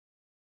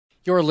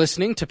You're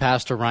listening to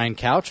Pastor Ryan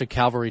Couch at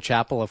Calvary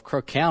Chapel of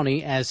Crook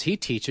County as he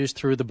teaches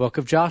through the book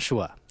of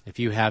Joshua. If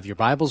you have your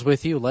Bibles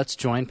with you, let's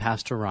join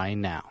Pastor Ryan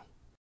now.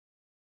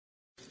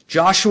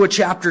 Joshua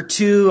chapter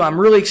 2. I'm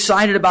really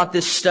excited about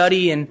this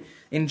study in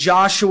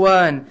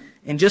Joshua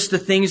and just the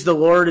things the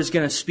Lord is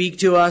going to speak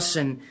to us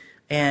and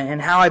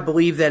how I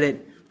believe that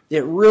it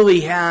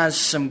really has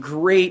some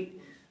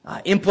great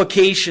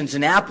implications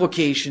and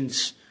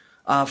applications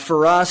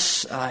for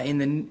us in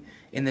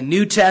the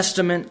New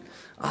Testament.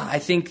 I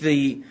think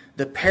the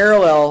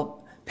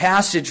parallel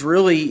passage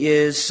really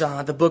is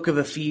the book of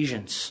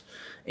Ephesians.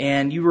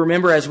 And you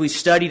remember as we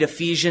studied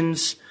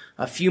Ephesians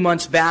a few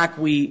months back,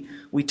 we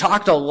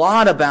talked a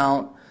lot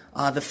about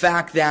the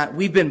fact that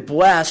we've been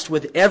blessed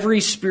with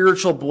every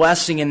spiritual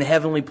blessing in the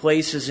heavenly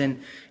places. And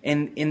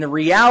the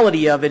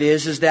reality of it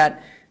is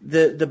that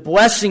the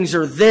blessings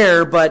are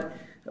there, but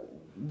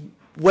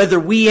whether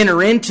we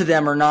enter into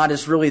them or not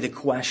is really the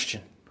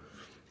question.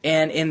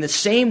 And the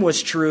same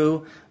was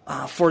true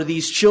for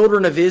these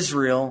children of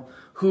Israel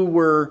who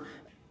were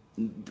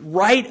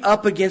right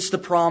up against the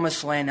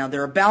promised land. Now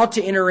they're about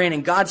to enter in,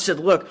 and God said,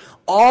 look,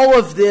 all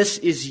of this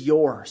is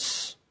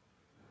yours.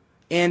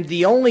 And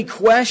the only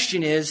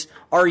question is,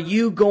 are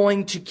you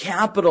going to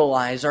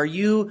capitalize? Are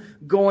you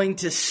going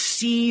to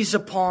seize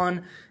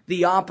upon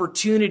the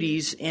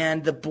opportunities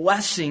and the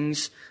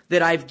blessings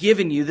that I've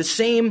given you? The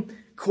same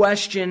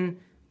question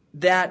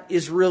that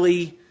is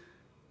really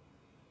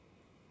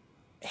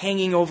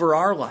hanging over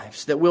our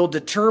lives, that will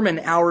determine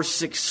our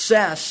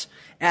success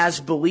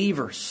as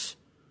believers.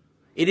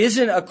 It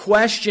isn't a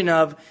question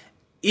of,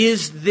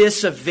 is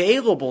this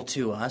available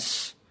to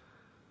us?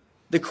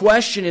 The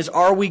question is,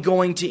 are we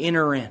going to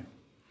enter in?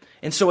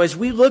 And so as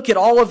we look at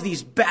all of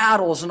these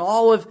battles and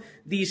all of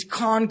these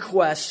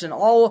conquests and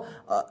all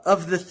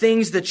of the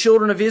things the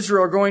children of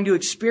Israel are going to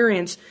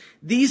experience,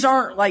 these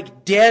aren't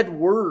like dead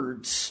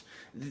words.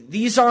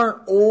 These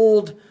aren't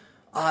old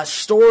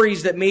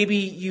stories that maybe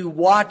you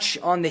watch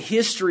on the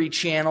History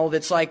Channel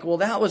that's like, well,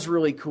 that was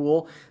really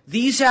cool.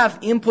 These have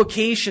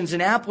implications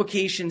and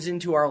applications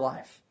into our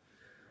life.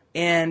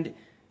 And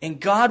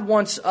God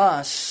wants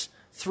us,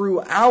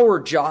 through our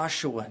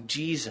Joshua,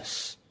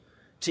 Jesus,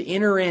 to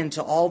enter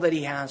into all that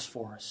He has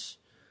for us.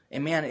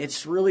 And man,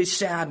 it's really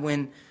sad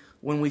when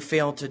we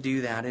fail to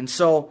do that. And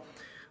so,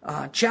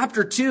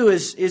 chapter 2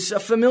 is a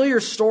familiar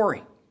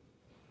story.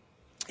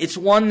 It's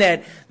one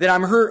that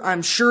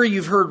I'm sure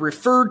you've heard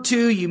referred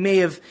to. You may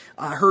have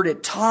heard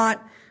it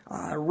taught.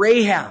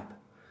 Rahab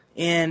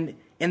and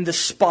the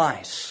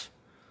spies.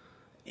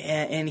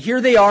 And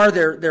here they are.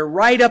 They're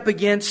right up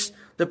against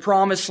the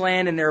promised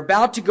land, and they're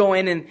about to go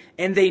in,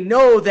 and they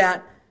know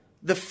that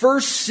the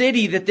first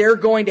city that they're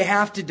going to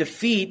have to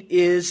defeat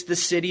is the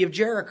city of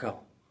Jericho.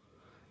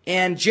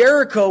 And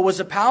Jericho was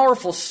a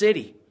powerful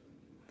city.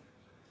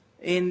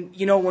 And,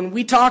 when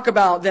we talk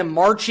about them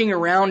marching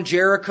around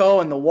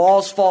Jericho and the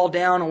walls fall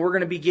down, and we're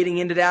going to be getting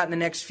into that in the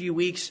next few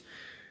weeks,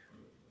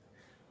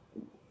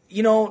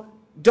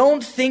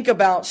 don't think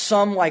about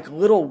some like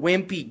little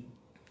wimpy,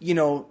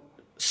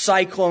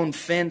 cyclone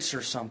fence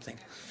or something.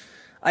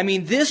 I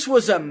mean, this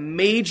was a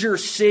major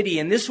city,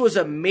 and this was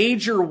a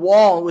major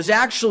wall. It was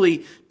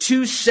actually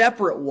two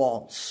separate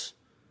walls.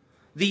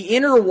 The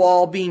inner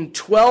wall being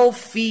 12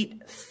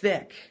 feet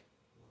thick.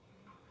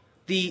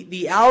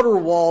 The outer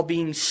wall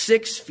being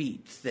 6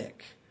 feet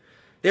thick.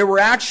 There were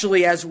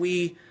actually, as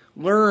we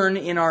learn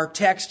in our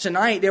text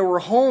tonight, there were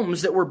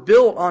homes that were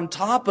built on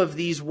top of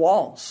these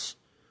walls.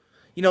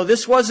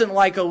 This wasn't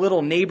like a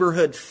little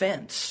neighborhood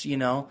fence,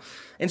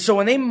 And so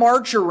when they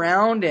march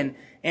around and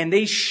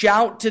they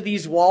shout to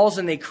these walls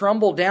and they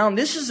crumble down,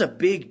 this is a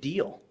big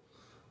deal.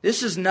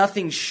 This is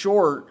nothing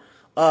short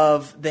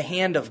of the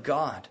hand of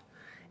God.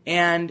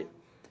 And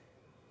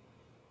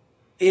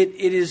it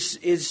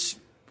is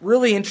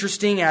really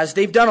interesting, as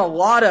they've done a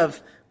lot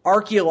of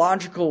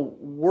archaeological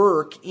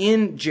work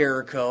in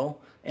Jericho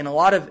and a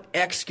lot of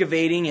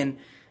excavating,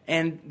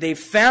 and they've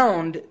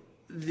found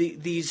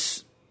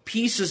these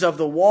pieces of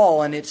the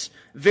wall, and it's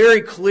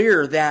very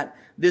clear that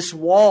this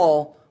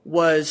wall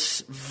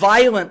was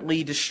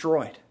violently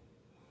destroyed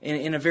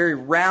in a very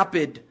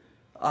rapid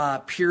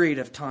period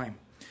of time.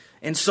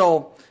 And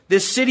so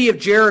this city of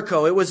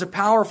Jericho, it was a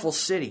powerful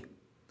city.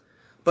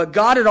 But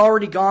God had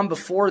already gone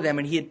before them,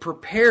 and He had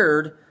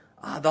prepared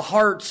the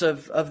hearts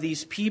of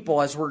these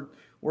people, as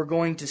we're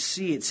going to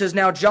see. It says,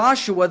 now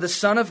Joshua, the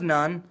son of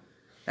Nun,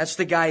 that's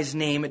the guy's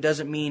name. It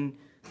doesn't mean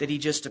that he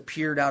just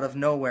appeared out of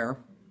nowhere,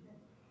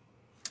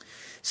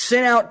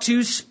 sent out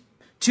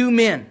two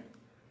men.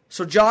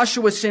 So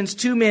Joshua sends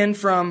 2 men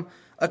from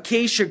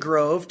Acacia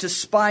Grove to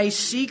spy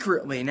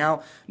secretly.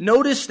 Now,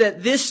 notice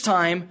that this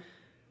time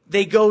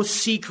they go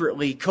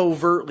secretly,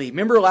 covertly.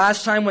 Remember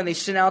last time when they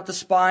sent out the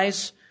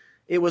spies?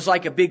 It was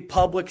like a big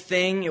public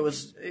thing.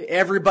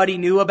 Everybody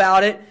knew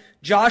about it.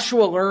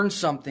 Joshua learned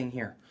something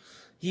here.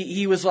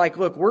 He was like,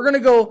 look, we're going to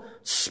go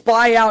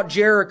spy out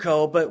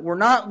Jericho, but we're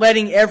not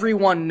letting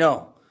everyone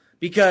know,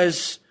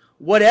 because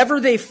whatever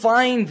they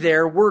find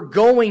there, we're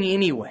going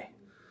anyway.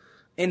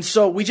 And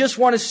so we just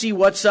want to see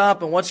what's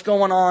up and what's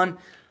going on.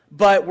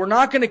 but we're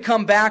not going to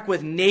come back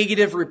with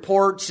negative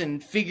reports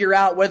and figure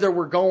out whether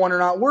we're going or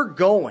not. We're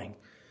going.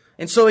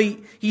 And so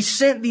he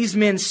sent these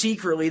men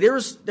secretly.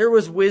 There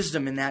was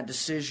wisdom in that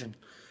decision.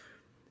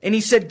 And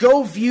he said,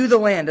 go view the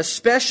land,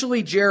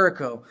 especially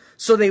Jericho.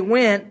 So they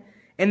went,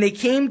 and they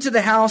came to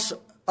the house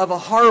of a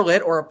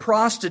harlot or a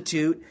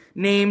prostitute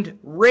named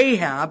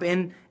Rahab,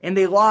 and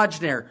they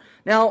lodged there.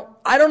 Now,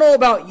 I don't know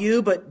about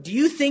you, but do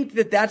you think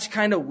that that's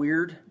kind of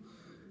weird?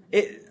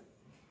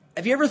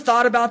 Have you ever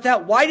thought about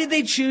that? Why did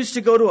they choose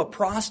to go to a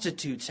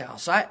prostitute's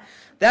house?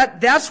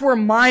 That's where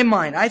my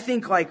mind, I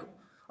think, like,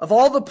 of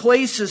all the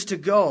places to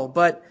go,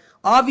 but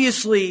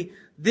obviously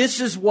this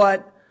is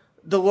what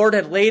the Lord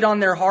had laid on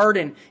their heart,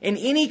 and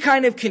any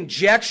kind of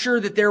conjecture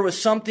that there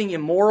was something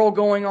immoral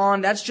going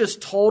on, that's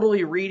just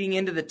totally reading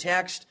into the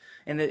text,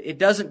 and it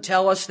doesn't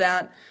tell us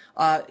that.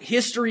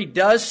 History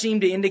does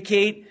seem to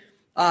indicate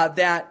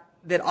that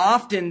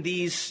often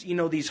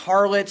these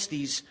harlots,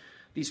 these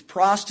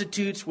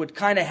prostitutes would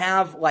kind of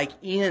have like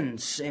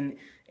inns, and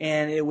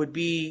it would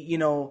be,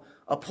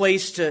 a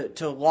place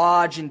to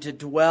lodge and to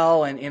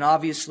dwell, and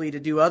obviously to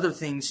do other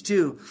things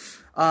too.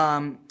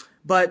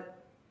 But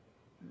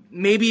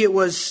maybe it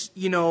was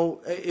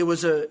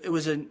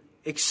an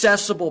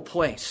accessible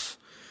place.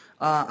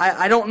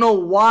 I don't know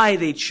why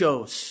they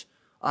chose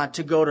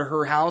to go to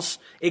her house,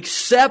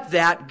 except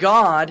that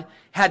God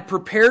had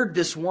prepared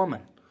this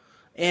woman.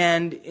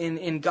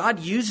 And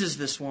God uses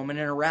this woman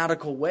in a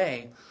radical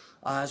way,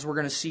 as we're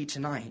going to see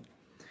tonight.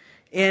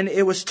 And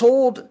it was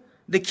told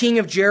the king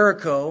of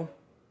Jericho,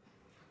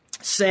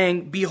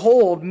 saying,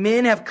 behold,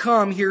 men have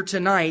come here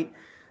tonight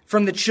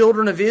from the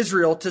children of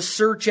Israel to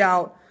search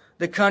out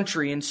the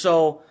country. And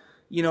so,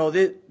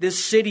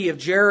 this city of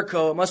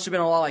Jericho, it must have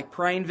been a lot like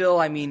Prineville.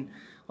 I mean,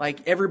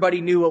 like everybody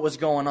knew what was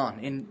going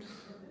on. And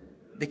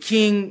the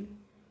king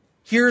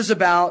hears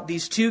about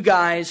these two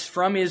guys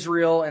from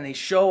Israel, and they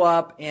show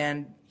up,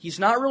 and he's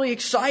not really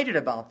excited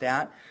about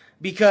that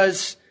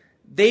because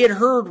they had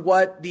heard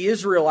what the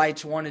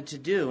Israelites wanted to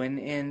do.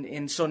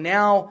 And so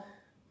now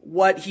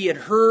what he had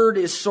heard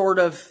is sort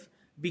of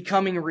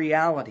becoming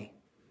reality.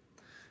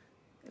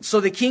 So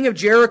the king of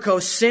Jericho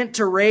sent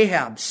to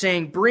Rahab,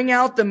 saying, bring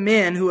out the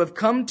men who have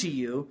come to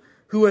you,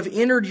 who have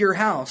entered your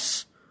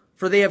house,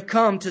 for they have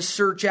come to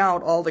search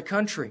out all the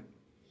country.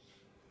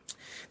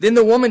 Then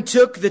the woman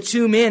took the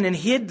two men and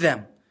hid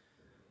them.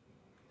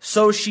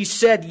 So she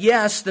said,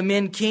 yes, the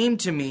men came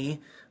to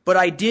me, but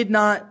I did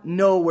not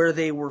know where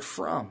they were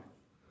from.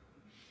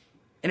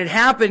 And it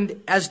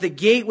happened as the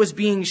gate was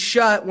being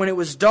shut when it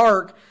was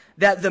dark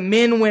that the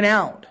men went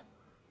out.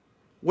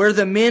 Where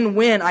the men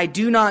went, I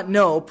do not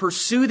know.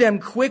 Pursue them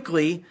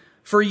quickly,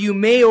 for you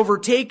may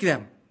overtake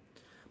them.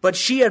 But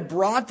she had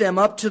brought them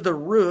up to the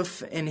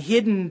roof and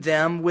hidden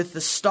them with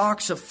the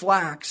stalks of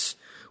flax,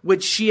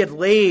 which she had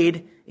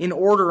laid in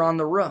order on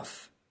the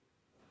roof.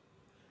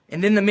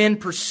 And then the men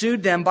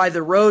pursued them by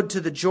the road to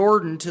the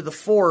Jordan, to the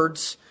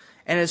fords.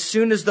 And as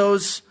soon as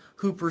those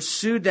who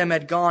pursued them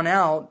had gone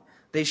out,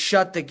 they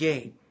shut the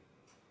gate.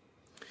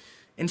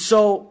 And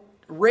so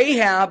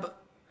Rahab,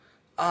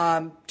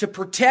 to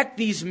protect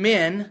these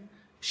men,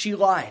 she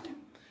lied.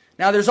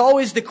 Now there's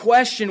always the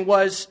question,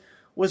 was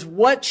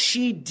what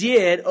she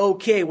did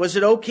okay? Was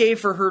it okay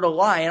for her to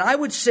lie? And I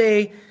would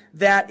say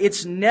that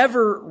it's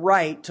never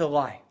right to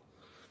lie.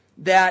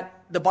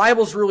 That the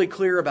Bible's really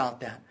clear about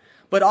that.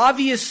 But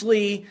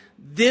obviously,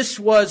 this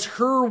was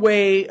her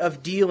way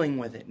of dealing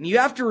with it. And you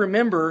have to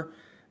remember,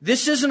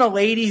 this isn't a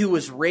lady who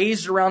was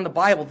raised around the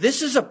Bible.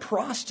 This is a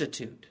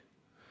prostitute.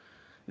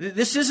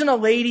 This isn't a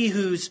lady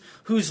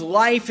whose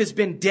life has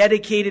been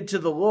dedicated to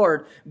the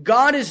Lord.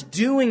 God is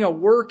doing a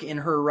work in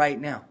her right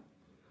now.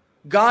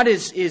 God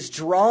is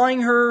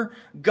drawing her.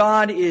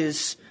 God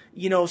is,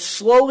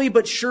 slowly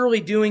but surely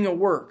doing a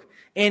work.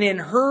 And in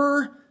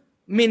her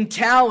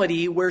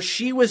mentality where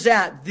she was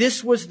at,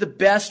 this was the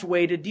best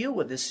way to deal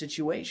with this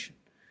situation.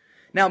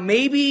 Now,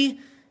 maybe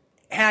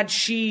had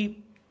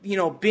she,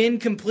 been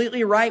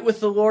completely right with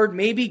the Lord,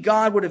 maybe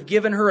God would have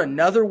given her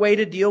another way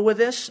to deal with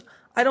this.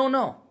 I don't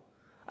know.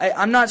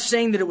 I'm not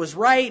saying that it was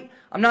right.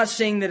 I'm not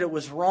saying that it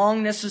was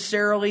wrong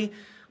necessarily.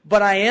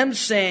 But I am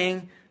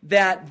saying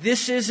that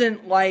this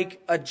isn't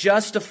like a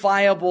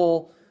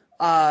justifiable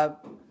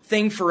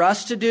thing for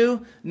us to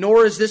do,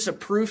 nor is this a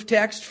proof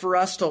text for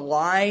us to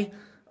lie,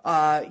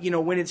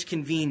 when it's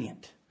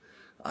convenient.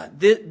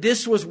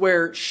 This was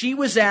where she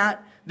was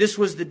at. This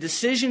was the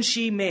decision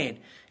she made.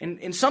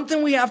 And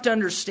something we have to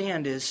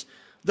understand is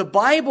the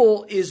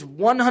Bible is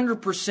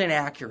 100%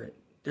 accurate.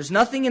 There's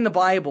nothing in the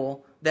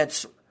Bible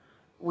that's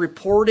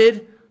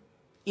reported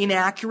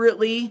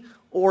inaccurately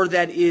or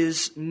that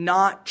is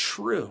not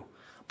true.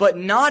 But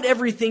not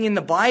everything in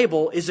the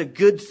Bible is a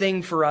good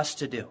thing for us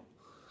to do.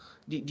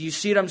 Do you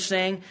see what I'm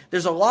saying?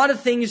 There's a lot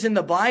of things in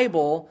the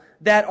Bible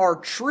that are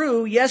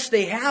true. Yes,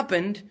 they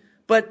happened,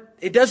 but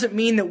it doesn't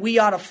mean that we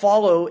ought to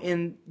follow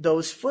in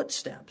those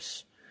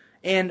footsteps.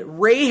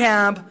 And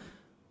Rahab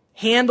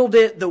handled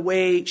it the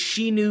way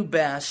she knew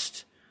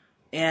best,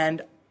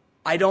 and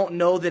I don't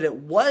know that it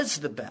was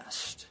the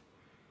best.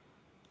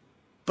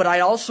 but I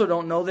also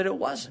don't know that it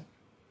wasn't.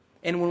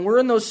 And when we're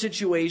in those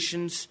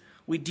situations,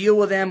 we deal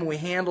with them and we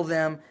handle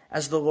them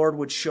as the Lord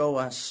would show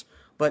us.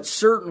 But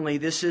certainly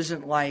this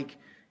isn't like,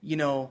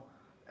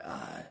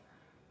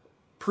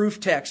 proof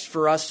text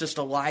for us just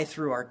to lie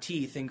through our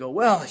teeth and go,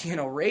 well,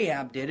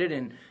 Rahab did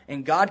it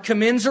and God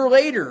commends her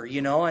later.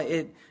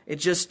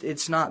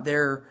 It's not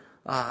there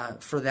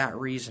for that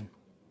reason.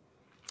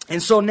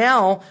 And so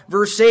now,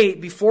 verse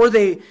 8, before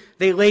they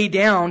lay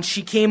down,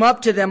 she came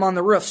up to them on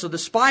the roof. So the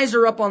spies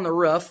are up on the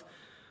roof.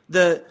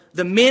 The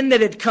men that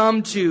had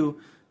come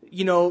to,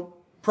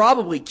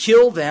 probably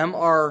kill them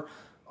are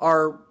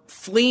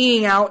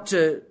fleeing out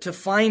to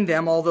find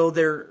them, although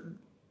they're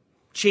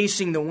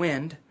chasing the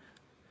wind.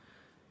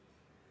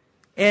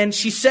 And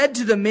she said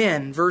to the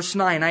men, verse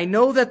 9, I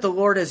know that the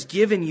Lord has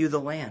given you the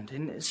land.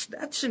 And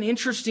that's an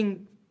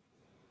interesting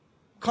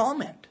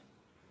comment.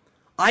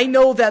 I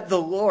know that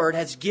the Lord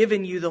has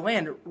given you the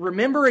land.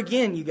 Remember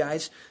again, you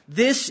guys,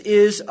 this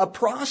is a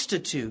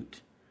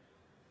prostitute.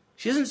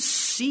 She doesn't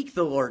seek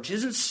the Lord. She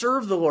doesn't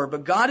serve the Lord.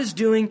 But God is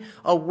doing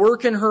a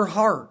work in her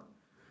heart.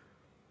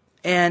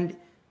 And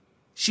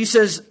she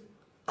says,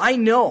 I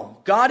know.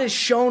 God has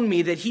shown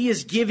me that He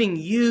is giving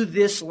you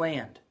this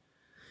land.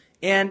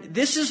 And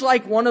this is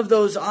like one of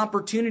those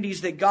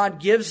opportunities that God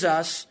gives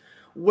us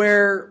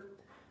where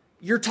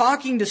you're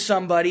talking to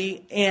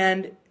somebody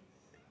and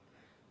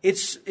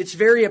it's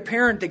very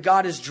apparent that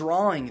God is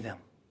drawing them.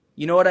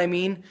 You know what I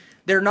mean?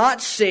 They're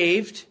not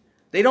saved.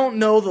 They don't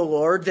know the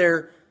Lord.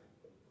 They're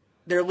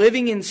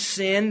living in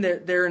sin.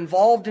 They're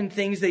involved in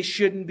things they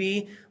shouldn't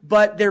be.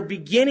 But they're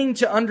beginning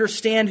to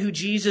understand who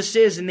Jesus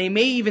is. And they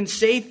may even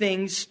say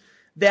things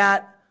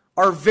that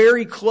are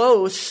very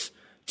close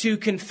to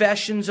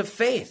confessions of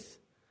faith.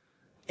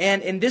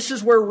 And this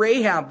is where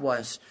Rahab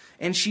was.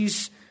 And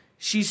she's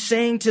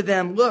saying to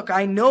them, look,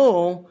 I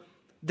know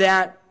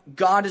that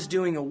God is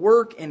doing a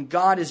work and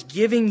God is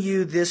giving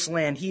you this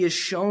land. He has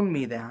shown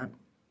me that.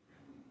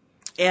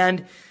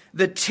 And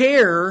the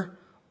terror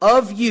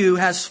of you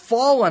has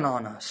fallen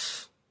on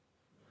us.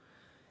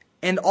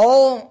 And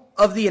all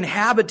of the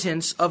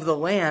inhabitants of the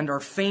land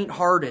are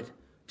faint-hearted.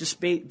 Just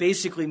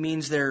basically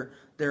means they're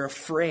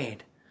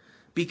afraid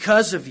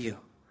because of you.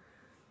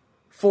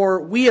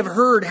 For we have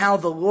heard how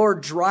the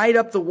Lord dried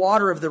up the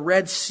water of the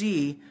Red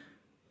Sea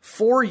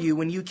for you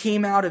when you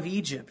came out of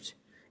Egypt,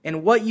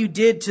 and what you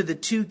did to the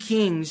 2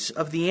 kings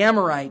of the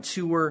Amorites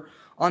who were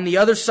on the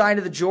other side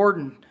of the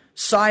Jordan,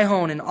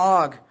 Sihon and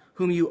Og,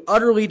 whom you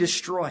utterly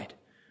destroyed.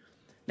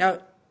 Now,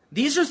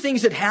 these are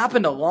things that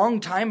happened a long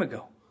time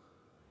ago.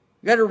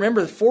 You got to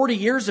remember that 40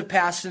 years have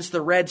passed since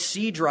the Red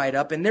Sea dried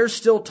up, and they're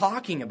still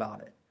talking about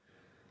it.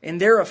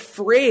 And they're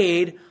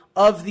afraid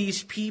of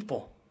these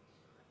people.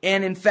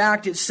 And in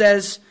fact, it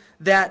says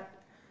that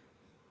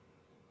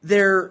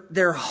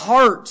their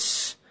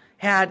hearts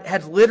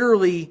had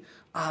literally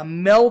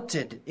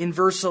melted. In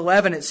verse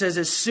 11, it says,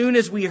 as soon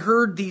as we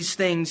heard these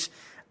things,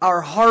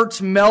 our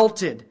hearts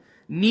melted.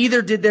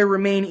 Neither did there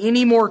remain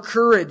any more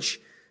courage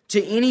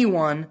to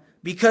anyone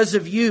because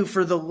of you,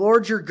 for the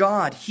Lord your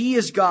God, He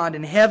is God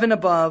in heaven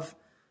above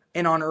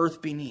and on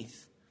earth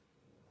beneath.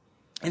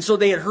 And so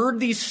they had heard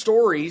these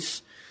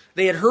stories.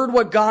 They had heard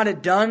what God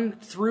had done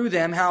through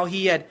them, how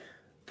He had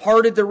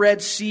parted the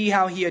Red Sea,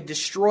 how He had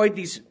destroyed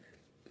these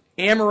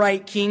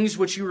Amorite kings,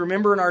 which you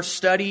remember in our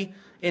study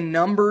in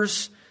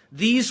Numbers.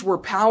 These were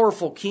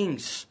powerful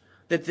kings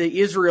that the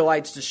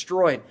Israelites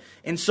destroyed.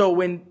 And so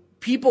when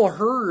people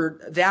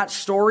heard that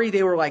story,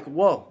 they were like,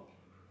 whoa,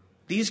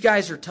 these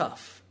guys are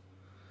tough.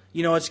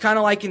 It's kind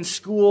of like in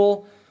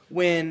school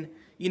when,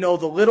 the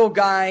little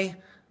guy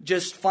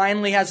just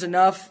finally has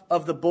enough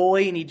of the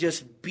bully and he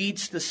just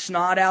beats the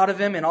snot out of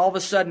him, and all of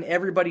a sudden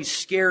everybody's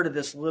scared of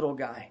this little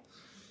guy.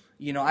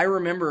 I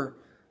remember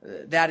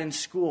that in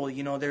school.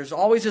 There's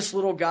always this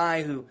little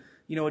guy who,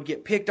 would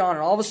get picked on,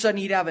 and all of a sudden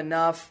he'd have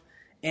enough,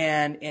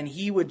 and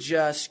he would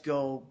just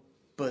go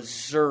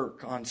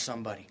berserk on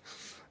somebody.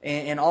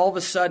 And all of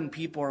a sudden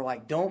people are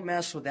like, don't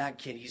mess with that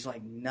kid. He's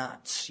like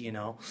nuts,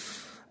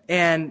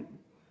 And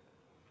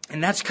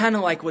that's kind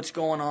of like what's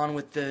going on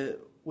with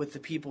the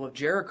people of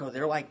Jericho.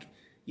 They're like,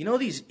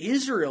 these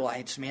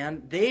Israelites,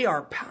 man, they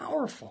are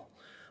powerful.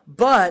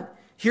 But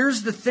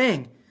here's the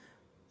thing.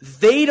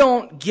 They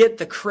don't get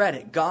the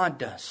credit. God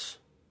does.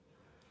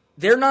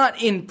 They're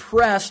not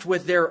impressed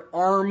with their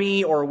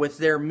army or with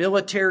their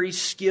military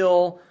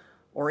skill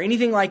or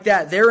anything like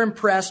that. They're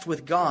impressed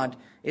with God.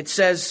 It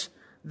says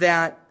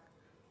that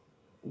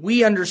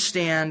we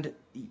understand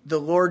the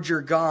Lord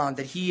your God,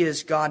 that He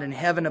is God in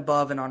heaven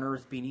above and on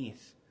earth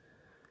beneath.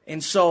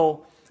 And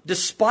so,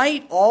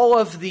 despite all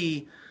of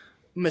the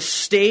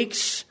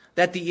mistakes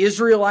that the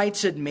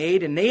Israelites had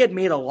made, and they had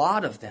made a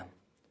lot of them,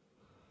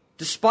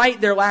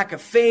 despite their lack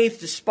of faith,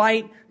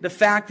 despite the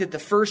fact that the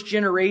first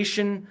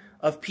generation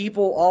of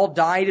people all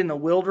died in the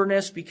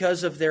wilderness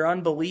because of their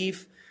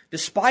unbelief,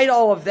 despite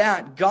all of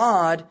that,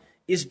 God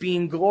is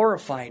being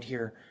glorified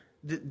here.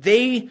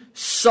 They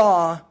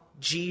saw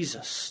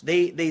Jesus.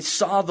 They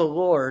saw the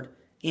Lord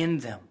in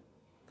them,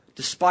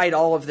 despite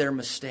all of their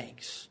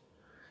mistakes.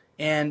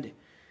 And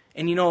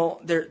And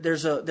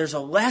there's a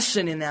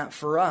lesson in that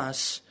for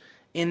us,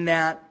 in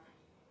that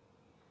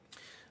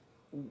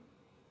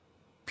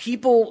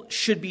people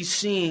should be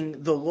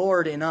seeing the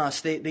Lord in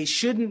us. They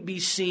shouldn't be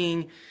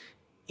seeing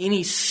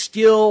any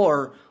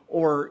skill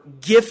or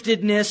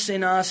giftedness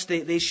in us.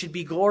 They should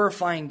be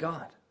glorifying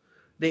God.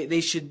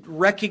 They should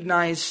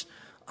recognize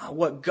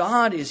what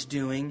God is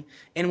doing.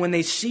 And when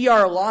they see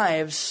our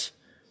lives,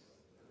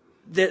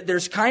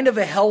 there's kind of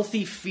a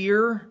healthy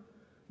fear.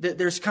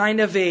 There's kind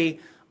of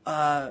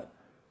an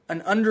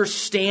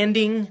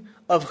understanding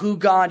of who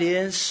God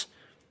is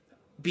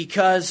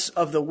because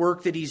of the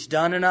work that He's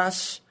done in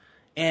us.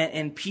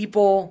 And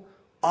people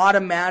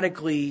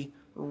automatically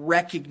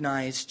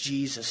recognize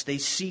Jesus. They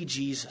see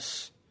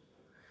Jesus.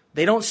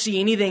 They don't see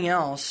anything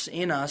else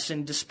in us.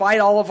 And despite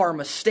all of our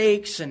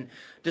mistakes and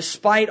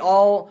despite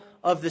all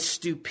of the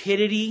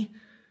stupidity,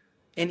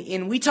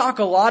 and we talk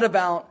a lot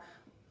about,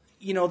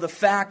 the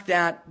fact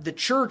that the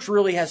church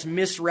really has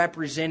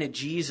misrepresented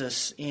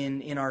Jesus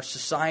in our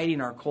society,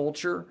 in our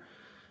culture.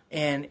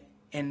 And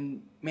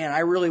man, I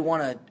really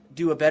want to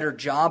do a better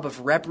job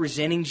of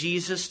representing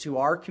Jesus to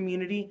our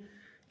community,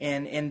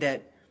 and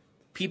that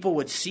people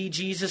would see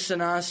Jesus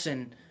in us,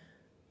 and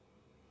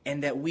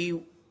that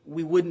we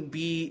wouldn't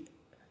be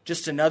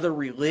just another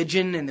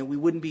religion, and that we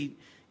wouldn't be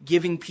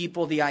giving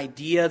people the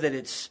idea that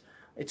it's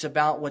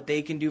about what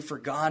they can do for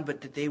God,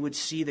 but that they would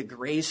see the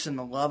grace and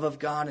the love of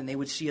God, and they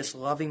would see us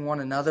loving one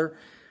another.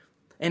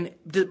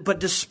 But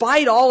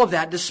despite all of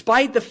that,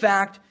 despite the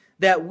fact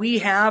that we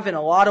have, in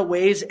a lot of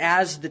ways,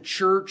 as the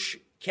church,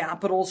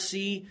 capital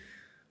C,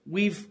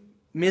 we've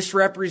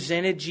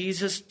misrepresented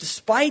Jesus.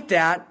 Despite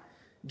that,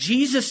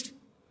 Jesus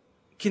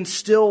can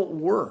still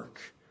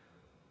work.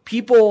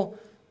 People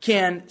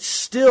can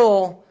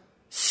still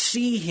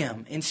see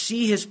Him and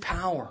see His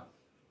power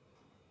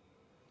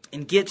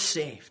and get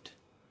saved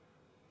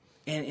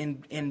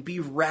and be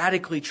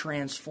radically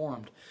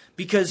transformed.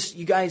 Because,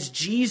 you guys,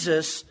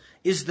 Jesus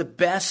is the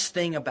best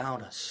thing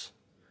about us.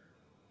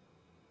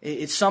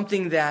 It's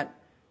something that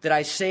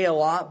I say a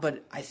lot,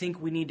 but I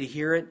think we need to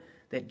hear it,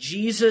 that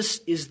Jesus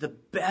is the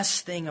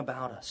best thing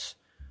about us.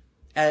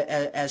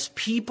 As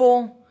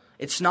people,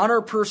 it's not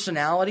our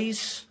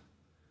personalities,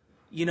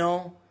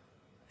 it's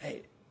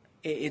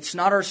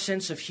not our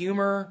sense of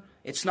humor,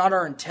 it's not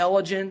our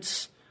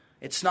intelligence,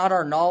 it's not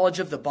our knowledge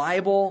of the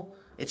Bible,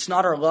 it's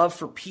not our love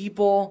for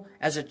people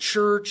as a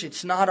church,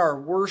 it's not our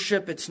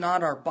worship, it's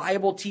not our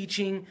Bible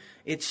teaching,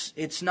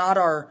 it's not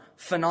our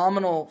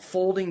phenomenal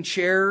folding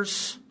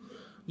chairs,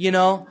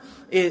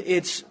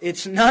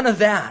 it's none of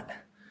that.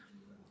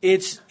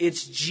 It's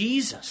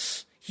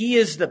Jesus. He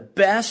is the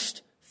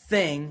best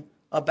thing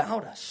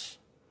about us.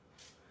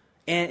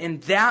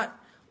 And that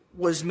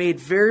was made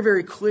very,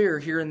 very clear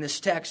here in this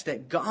text,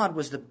 that God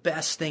was the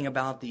best thing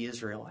about the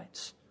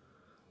Israelites.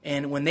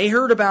 And when they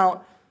heard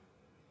about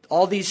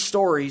all these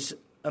stories,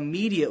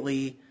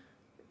 immediately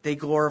they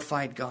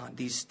glorified God.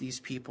 These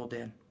people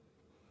did.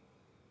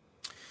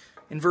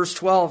 In verse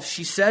 12,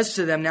 she says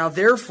to them, "Now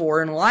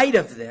therefore, in light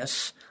of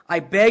this,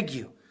 I beg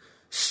you,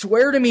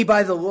 swear to me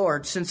by the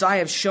Lord, since I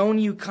have shown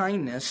you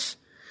kindness,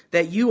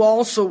 that you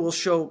also will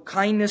show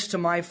kindness to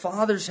my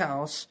father's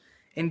house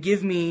and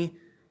give me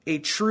a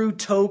true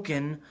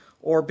token,"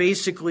 or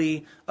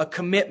basically a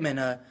commitment,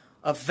 a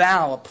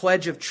vow, a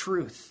pledge of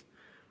truth,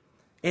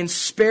 "and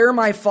spare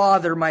my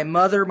father, my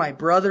mother, my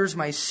brothers,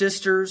 my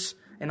sisters,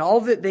 and all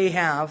that they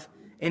have,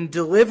 and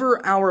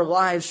deliver our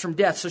lives from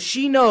death." So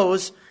she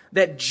knows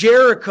that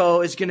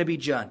Jericho is going to be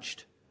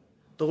judged.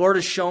 The Lord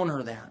has shown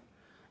her that.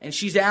 And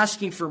she's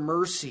asking for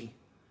mercy.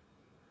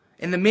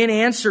 And the men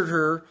answered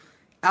her,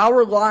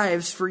 "Our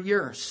lives for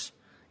yours,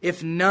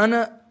 if none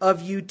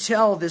of you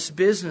tell this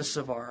business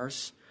of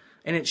ours.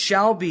 And it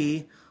shall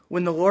be,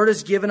 when the Lord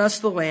has given us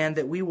the land,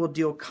 that we will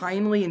deal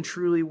kindly and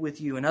truly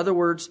with you." In other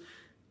words,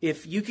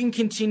 if you can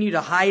continue to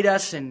hide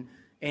us and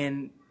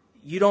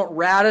you don't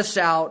rat us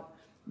out,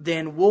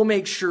 then we'll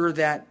make sure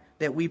that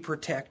we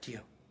protect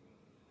you.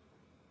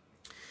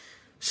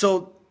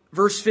 So,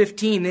 verse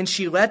 15, "Then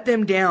she let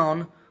them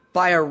down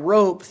by a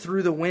rope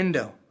through the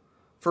window,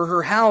 for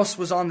her house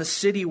was on the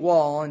city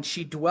wall, and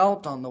she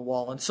dwelt on the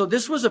wall." And so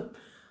this was a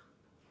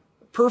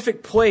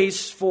perfect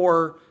place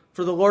for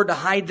the Lord to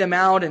hide them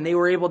out, and they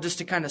were able just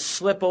to kind of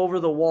slip over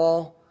the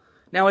wall.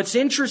 Now, it's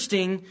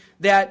interesting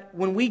that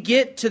when we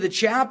get to the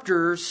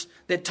chapters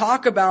that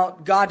talk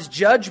about God's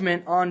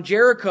judgment on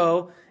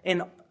Jericho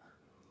and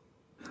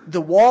the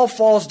wall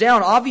falls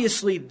down,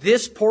 obviously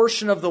this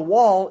portion of the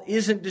wall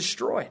isn't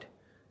destroyed.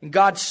 And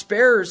God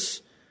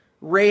spares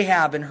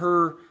Rahab and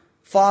her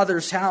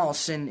father's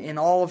house and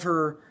all of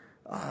her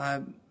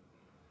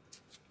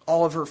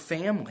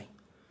family.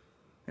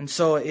 And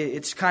so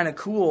it's kind of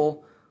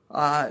cool.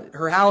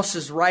 Her house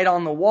is right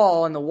on the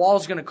wall, and the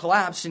wall's going to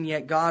collapse, and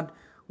yet God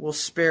will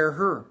spare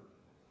her.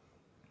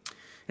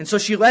 And so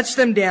she lets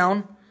them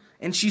down,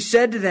 and she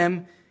said to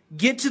them,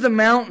 "Get to the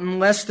mountain,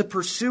 lest the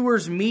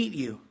pursuers meet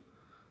you.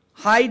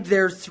 Hide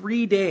there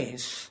 3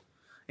 days,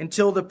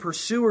 until the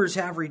pursuers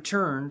have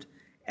returned.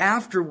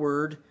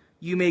 Afterward,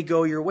 you may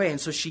go your way." And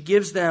so she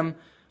gives them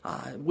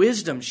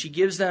wisdom. She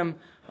gives them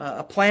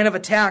a plan of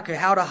attack,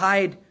 how to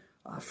hide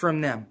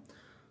from them.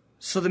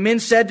 So the men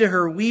said to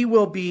her, "We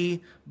will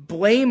be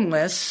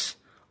blameless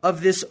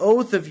of this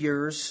oath of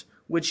yours,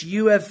 which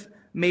you have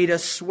made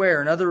us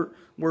swear." In other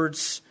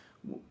words,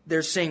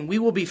 they're saying, we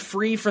will be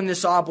free from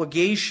this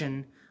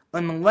obligation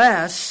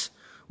unless,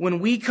 when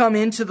we come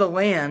into the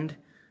land,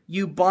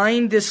 you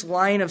bind this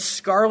line of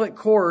scarlet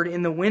cord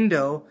in the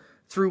window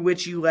through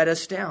which you let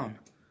us down.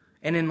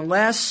 And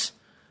unless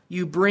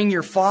you bring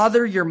your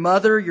father, your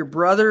mother, your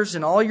brothers,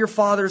 and all your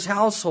father's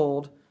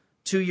household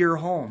to your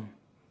home.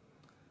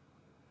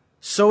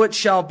 So it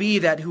shall be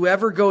that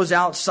whoever goes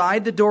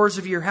outside the doors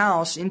of your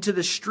house into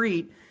the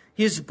street,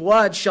 his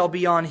blood shall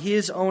be on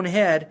his own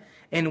head,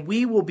 and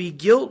we will be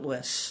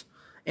guiltless.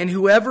 And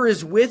whoever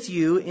is with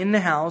you in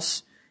the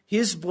house,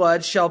 his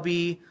blood shall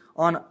be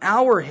on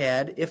our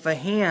head if a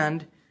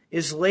hand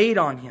is laid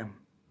on him.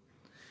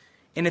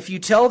 And if you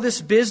tell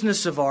this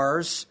business of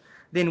ours,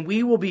 then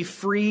we will be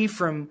free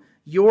from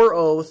your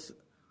oath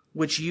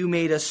which you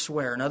made us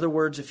swear. In other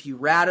words, if you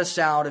rat us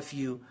out, if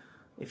you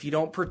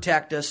don't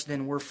protect us,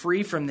 then we're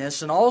free from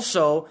this. And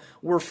also,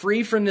 we're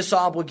free from this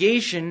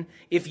obligation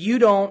if you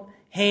don't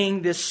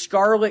hang this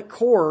scarlet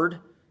cord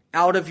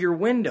out of your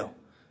window.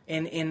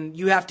 And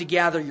you have to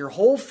gather your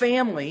whole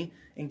family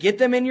and get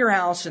them in your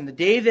house. And the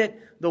day that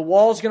the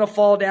wall's going to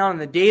fall down,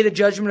 and the day the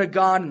judgment of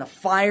God and the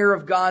fire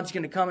of God's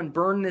going to come and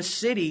burn this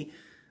city,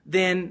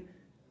 then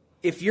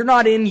if you're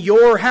not in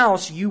your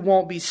house, you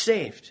won't be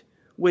saved,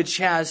 which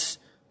has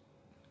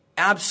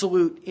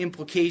absolute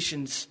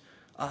implications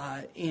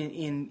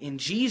in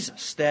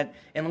Jesus, that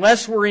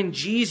unless we're in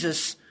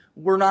Jesus,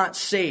 we're not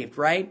saved,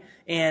 right?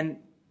 And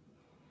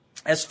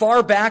as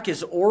far back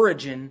as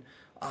Origen,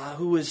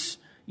 who was,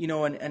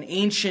 an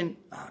ancient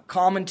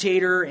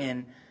commentator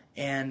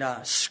and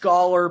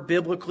scholar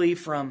biblically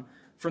from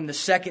the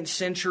 2nd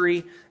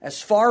century,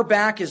 as far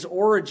back as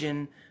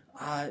Origen,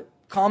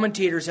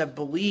 commentators have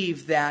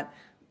believed that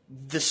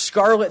the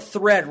scarlet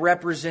thread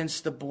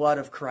represents the blood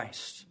of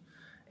Christ,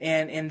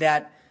 and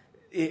that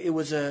it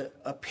was a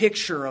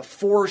picture, a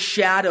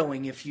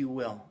foreshadowing, if you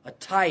will, a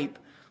type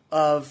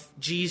of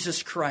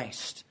Jesus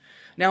Christ.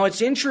 Now,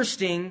 it's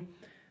interesting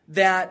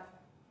that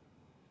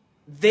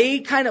they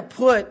kind of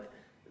put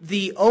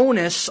the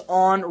onus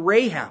on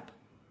Rahab.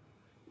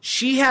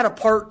 She had a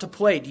part to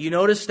play. Do you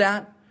notice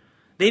that?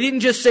 They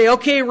didn't just say,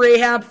 "Okay,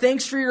 Rahab,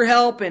 thanks for your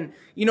help, and,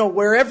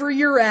 wherever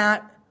you're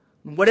at,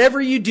 whatever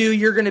you do,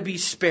 you're going to be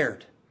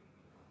spared.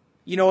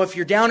 If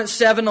you're down at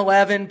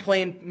 7-Eleven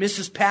playing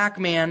Mrs.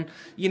 Pac-Man,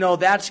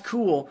 that's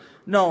cool."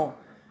 No.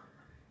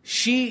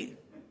 She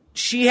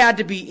had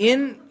to be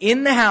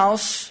in the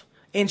house,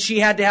 and she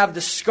had to have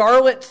the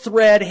scarlet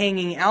thread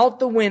hanging out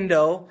the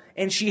window,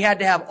 and she had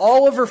to have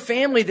all of her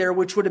family there,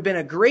 which would have been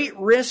a great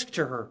risk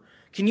to her.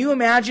 Can you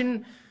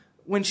imagine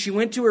when she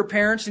went to her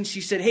parents and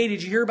she said, "Hey,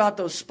 did you hear about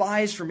those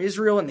spies from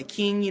Israel?" And the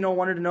king,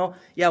 wanted to know.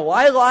 "Yeah, well,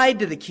 I lied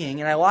to the king,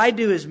 and I lied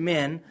to his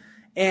men,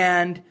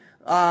 and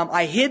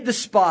I hid the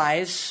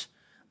spies,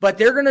 but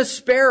they're going to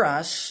spare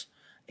us,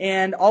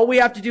 and all we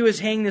have to do is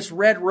hang this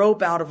red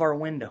rope out of our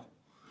window."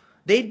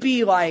 They'd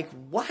be like,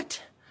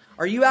 "What?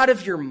 Are you out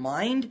of your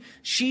mind?"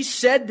 She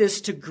said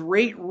this to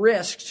great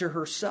risk to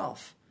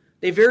herself.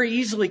 They very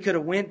easily could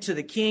have went to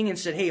the king and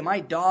said, "Hey, my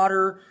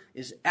daughter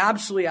is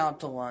absolutely out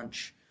to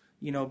lunch.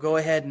 Go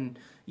ahead and,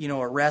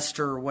 arrest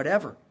her," or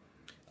whatever.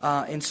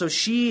 And so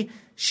she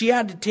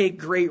had to take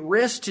great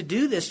risk to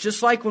do this,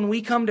 just like when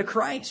we come to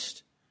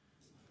Christ.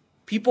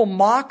 People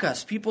mock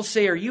us. People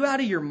say, "Are you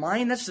out of your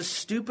mind? That's the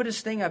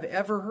stupidest thing I've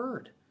ever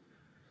heard."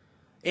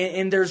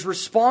 And there's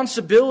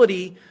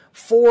responsibility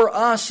for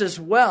us as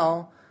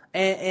well,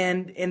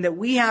 and that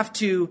we have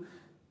to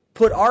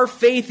put our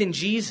faith in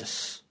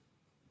Jesus.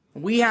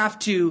 We have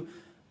to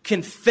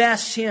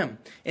confess Him.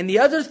 And the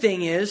other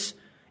thing is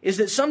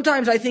that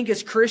sometimes I think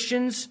as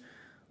Christians,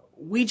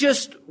 we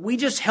just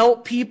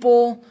help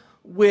people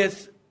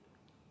with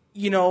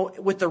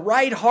the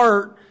right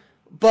heart,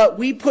 but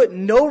we put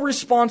no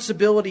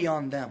responsibility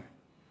on them.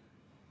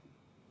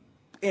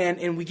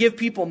 And we give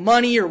people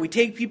money, or we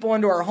take people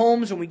into our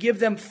homes and we give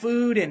them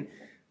food, and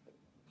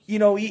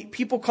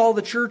people call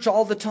the church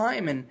all the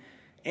time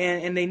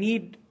and they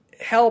need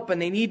help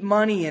and they need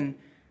money,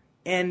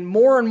 and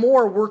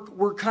more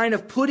we're kind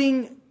of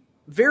putting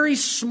very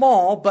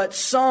small but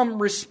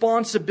some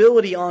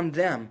responsibility on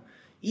them.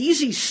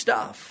 Easy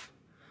stuff.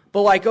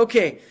 But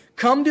okay,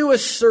 come to a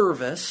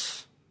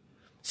service,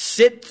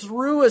 sit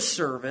through a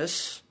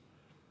service,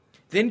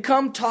 then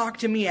come talk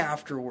to me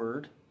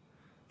afterward,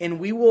 and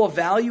we will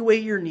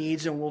evaluate your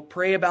needs, and we'll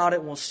pray about it,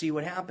 and we'll see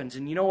what happens.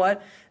 And you know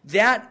what?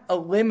 That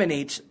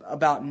eliminates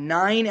about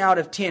 9 out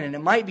of 10, and it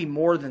might be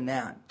more than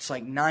that. It's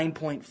like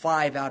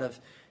 9.5 out of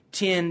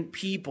 10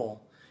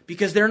 people,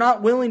 because they're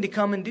not willing to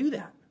come and do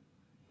that.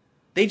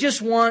 They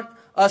just want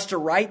us to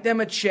write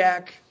them a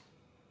check.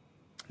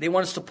 They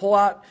want us to pull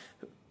out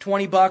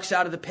 $20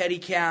 out of the petty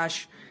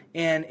cash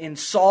and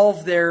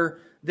solve their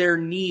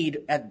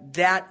need at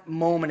that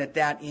moment, at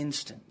that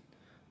instant.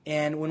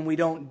 And when we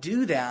don't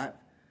do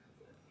that,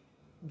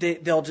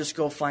 they'll just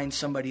go find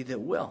somebody that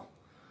will.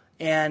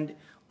 And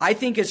I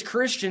think as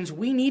Christians,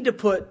 we need to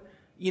put,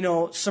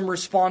 some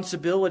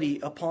responsibility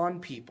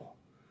upon people.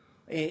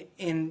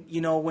 And,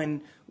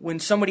 when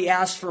somebody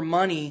asks for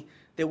money,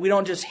 that we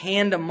don't just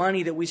hand them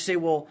money, that we say,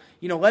 well,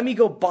 let me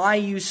go buy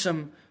you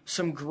some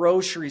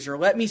groceries, or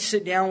let me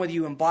sit down with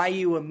you and buy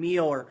you a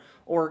meal,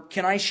 or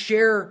can I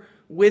share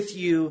with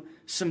you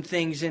some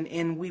things?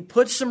 And we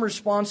put some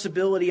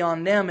responsibility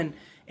on them,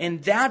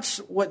 and that's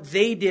what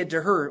they did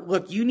to her.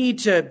 Look, you need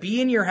to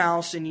be in your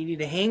house, and you need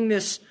to hang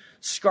this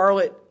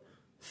scarlet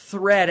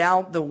thread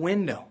out the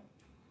window.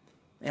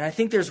 And I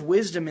think there's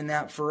wisdom in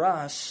that for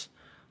us,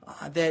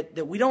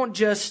 that we don't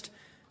just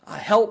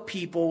help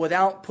people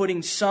without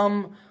putting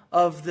some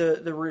of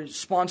the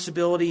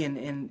responsibility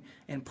and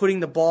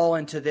putting the ball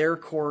into their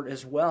court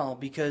as well.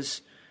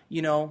 Because,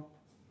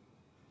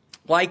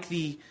 like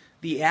the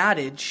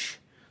adage,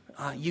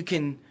 you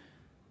can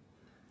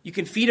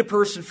feed a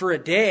person for a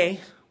day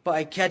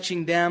by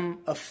catching them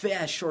a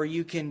fish, or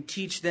you can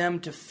teach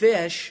them to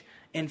fish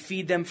and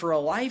feed them for a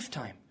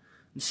lifetime.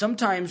 And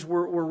sometimes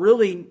we're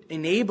really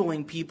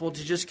enabling people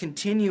to just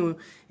continue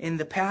in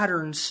the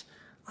patterns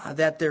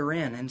that they're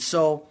in. And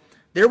so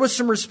there was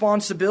some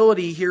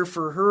responsibility here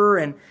for her,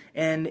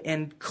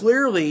 and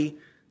clearly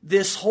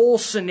this whole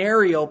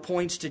scenario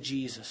points to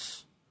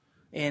Jesus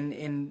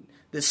and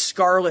this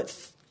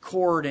scarlet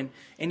cord. And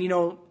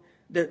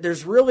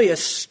there's really a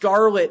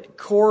scarlet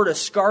cord, a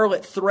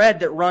scarlet thread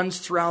that runs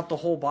throughout the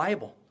whole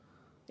Bible.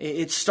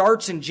 It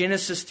starts in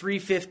Genesis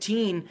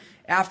 3:15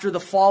 after the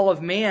fall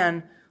of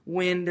man,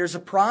 when there's a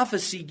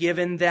prophecy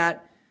given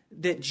that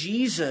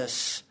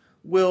Jesus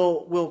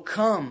will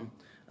come,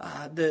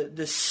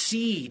 the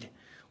seed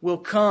will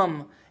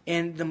come,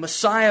 and the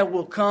Messiah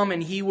will come,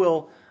 and he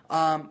will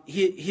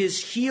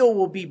his heel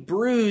will be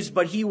bruised,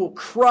 but he will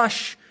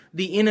crush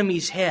the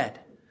enemy's head.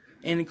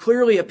 And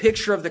clearly a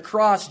picture of the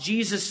cross.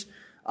 Jesus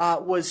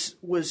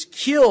was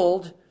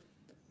killed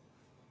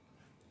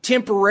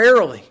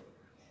temporarily,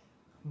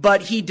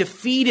 but he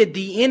defeated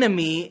the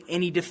enemy,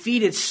 and he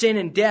defeated sin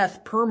and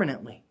death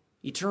permanently,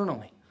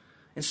 eternally.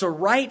 And so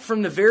right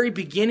from the very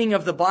beginning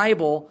of the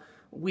Bible,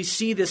 we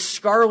see this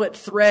scarlet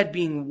thread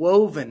being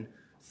woven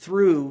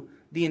through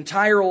the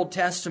entire Old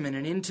Testament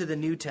and into the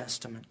New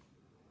Testament.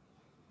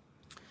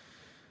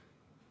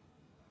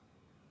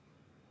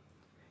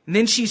 And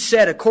then she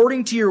said,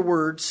 according to your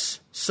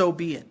words, so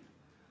be it.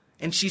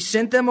 And she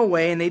sent them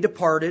away, and they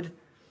departed,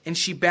 and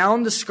she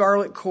bound the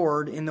scarlet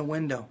cord in the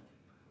window.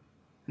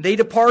 They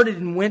departed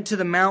and went to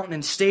the mountain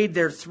and stayed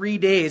there 3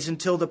 days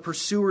until the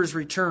pursuers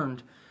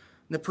returned.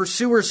 The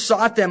pursuers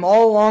sought them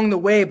all along the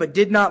way, but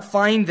did not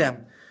find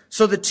them.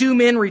 So the two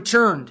men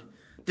returned,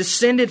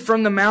 descended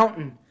from the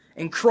mountain,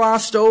 and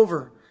crossed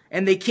over.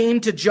 And they came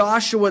to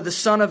Joshua the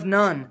son of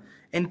Nun,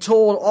 and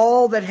told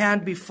all that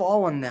had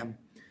befallen them.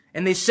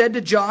 And they said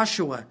to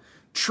Joshua,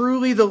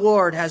 truly the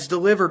Lord has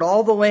delivered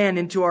all the land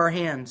into our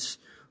hands.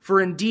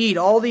 For indeed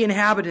all the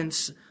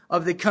inhabitants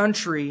of the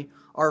country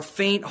are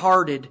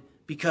faint-hearted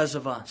because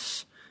of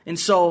us. And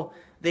so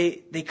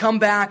they come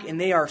back,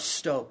 and they are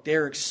stoked.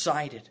 They're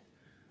excited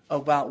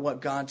about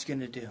what God's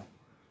going to do.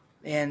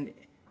 And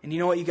you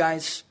know what, you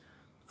guys?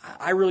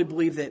 I really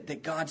believe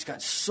that God's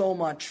got so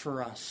much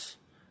for us.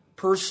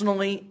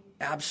 Personally,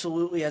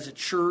 absolutely. As a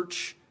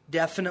church,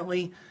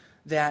 definitely.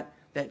 That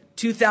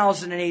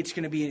 2008 is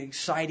going to be an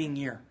exciting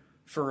year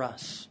for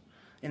us.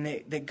 And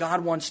that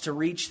God wants to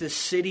reach this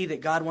city,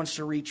 that God wants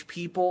to reach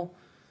people,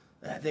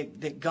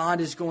 that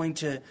God is going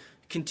to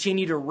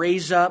continue to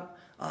raise up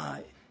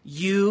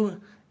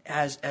you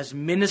as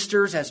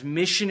ministers, as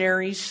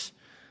missionaries,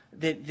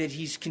 that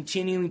He's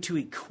continuing to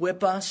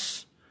equip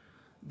us,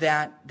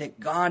 that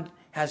God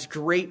has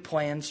great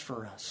plans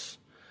for us.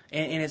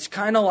 And it's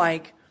kind of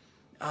like,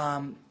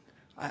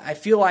 I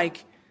feel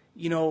like,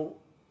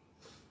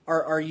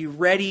 are you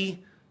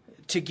ready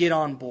to get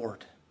on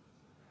board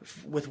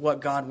with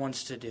what God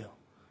wants to do?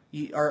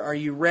 Are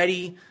you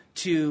ready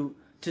to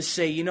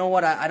say, you know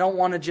what, I don't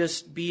want to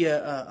just be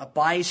a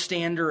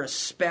bystander, a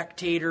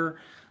spectator.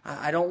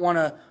 I don't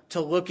want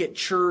to look at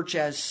church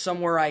as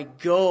somewhere I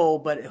go,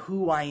 but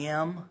who I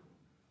am,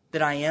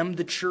 that I am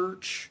the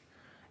church.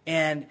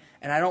 And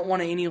I don't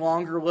want to any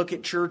longer look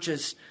at church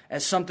as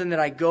something that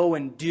I go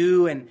and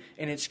do, and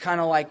it's kind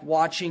of like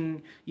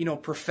watching,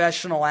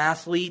 professional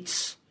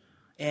athletes.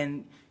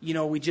 And,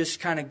 we just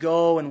kind of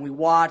go and we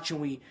watch and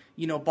we,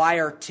 buy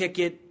our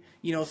ticket,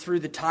 through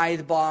the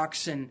tithe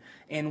box,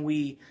 and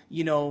we,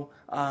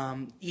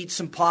 eat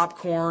some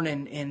popcorn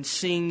and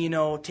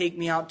sing, Take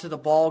Me Out to the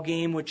Ball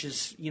Game, which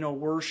is,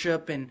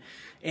 worship. And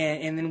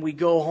then we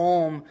go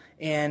home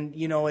and,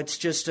 it's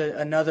just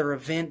another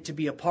event to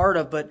be a part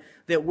of, but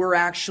that we're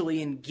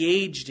actually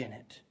engaged in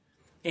it,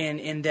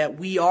 and that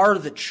we are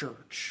the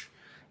church,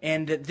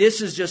 and that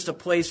this is just a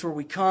place where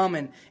we come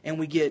and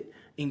we get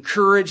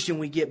encouraged, and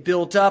we get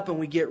built up, and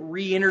we get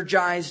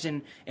re-energized,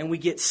 and we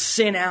get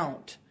sent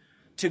out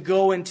to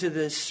go into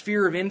the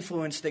sphere of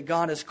influence that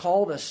God has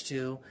called us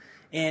to,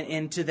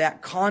 and to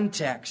that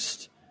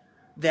context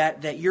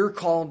that you're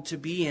called to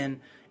be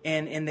in,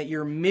 and that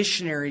you're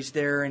missionaries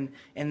there, and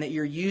that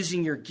you're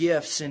using your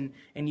gifts, and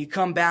you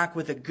come back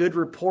with a good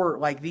report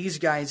like these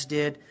guys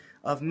did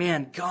of,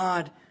 man,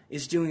 God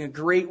is doing a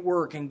great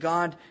work, and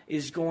God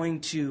is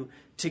going to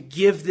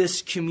give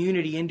this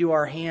community into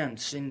our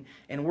hands, and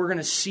we're going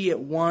to see it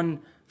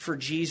won for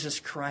Jesus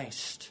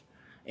Christ.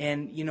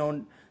 And,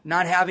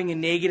 not having a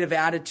negative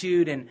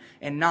attitude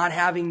and not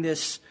having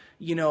this,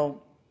 this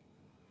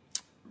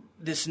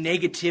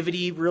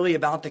negativity really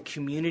about the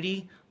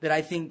community that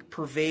I think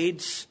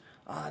pervades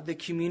the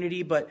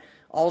community, but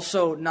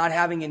also not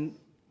having a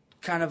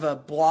kind of a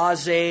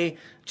blasé,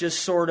 just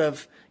sort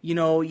of,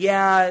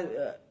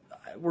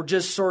 we're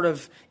just sort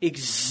of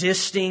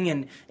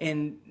existing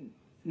and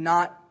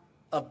not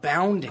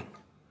abounding.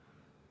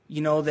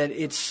 That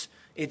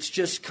it's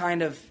just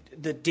kind of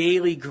the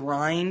daily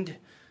grind,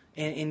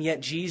 and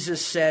yet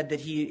Jesus said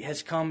that He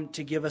has come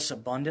to give us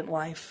abundant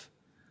life.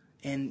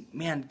 And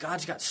man,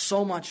 God's got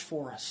so much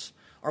for us.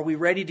 Are we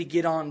ready to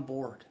get on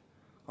board?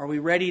 Are we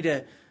ready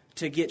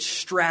to get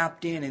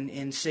strapped in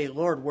and say,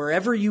 Lord,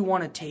 wherever you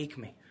want to take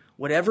me,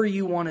 whatever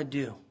you want to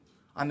do,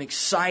 I'm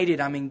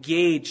excited, I'm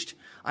engaged,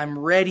 I'm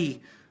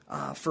ready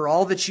for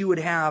all that you would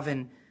have.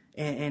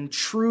 And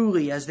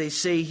truly, as they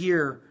say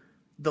here,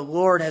 the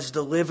Lord has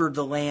delivered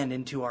the land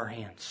into our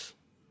hands.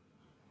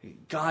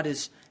 God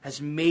has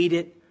made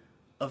it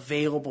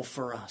available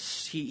for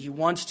us. He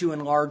wants to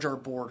enlarge our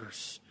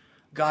borders.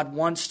 God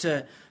wants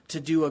to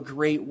do a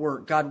great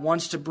work. God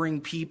wants to bring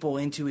people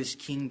into His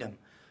kingdom.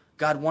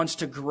 God wants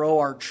to grow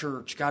our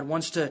church. God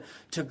wants to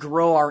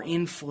grow our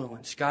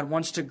influence. God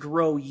wants to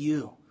grow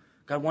you.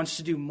 God wants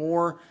to do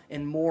more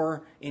and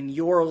more in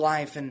your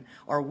life. And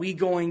are we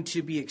going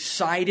to be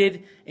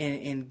excited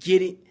and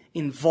get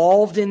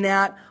involved in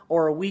that?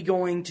 Or are we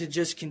going to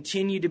just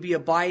continue to be a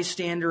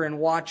bystander and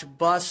watch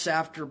bus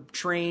after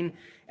train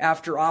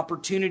after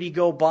opportunity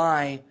go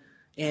by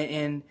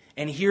and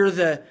hear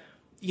the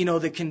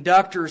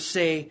conductor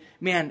say,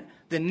 man,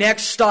 the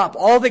next stop,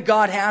 all that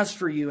God has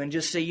for you, and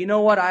just say, you know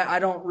what,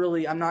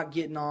 I'm not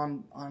getting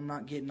on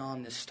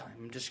this time.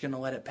 I'm just going to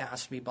let it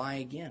pass me by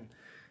again.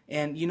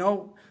 And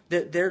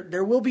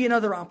there will be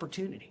another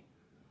opportunity.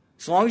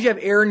 As long as you have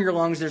air in your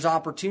lungs, there's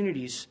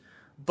opportunities.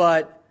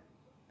 But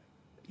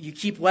you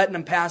keep letting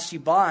them pass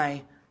you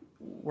by,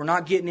 we're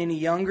not getting any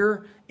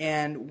younger,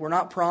 and we're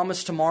not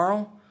promised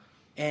tomorrow.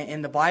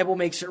 And the Bible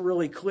makes it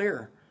really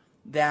clear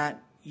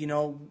that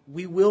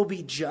we will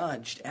be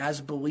judged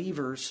as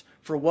believers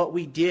for what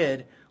we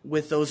did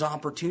with those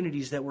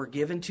opportunities that were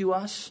given to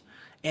us,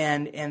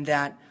 and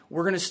that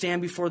we're going to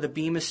stand before the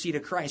bema seat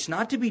of Christ,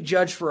 not to be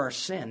judged for our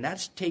sin,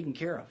 that's taken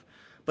care of,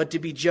 but to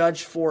be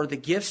judged for the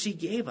gifts He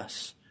gave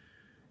us.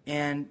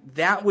 And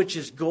that which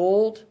is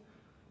gold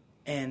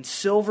and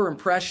silver and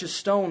precious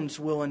stones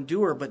will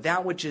endure, but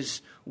that which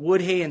is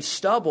wood, hay, and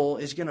stubble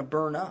is going to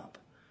burn up.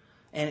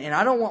 And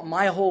I don't want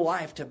my whole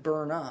life to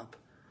burn up.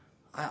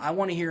 I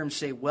want to hear Him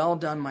say, well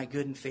done, my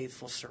good and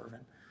faithful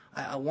servant.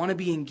 I want to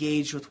be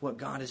engaged with what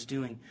God is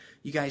doing.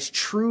 You guys,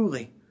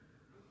 truly,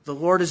 the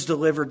Lord has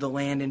delivered the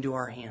land into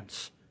our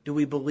hands. Do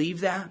we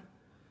believe that?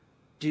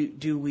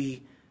 Do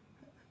we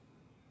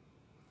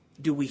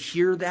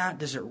hear that?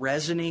 Does it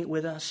resonate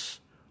with us?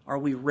 Are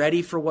we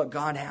ready for what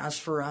God has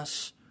for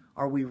us?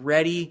 Are we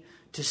ready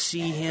to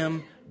see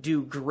Him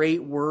do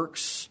great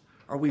works?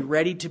 Are we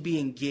ready to be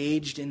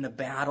engaged in the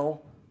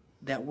battle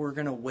that we're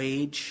going to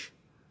wage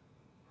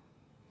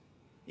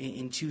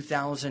in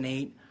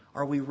 2008?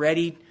 Are we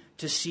ready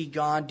to see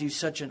God do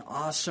such an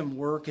awesome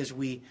work as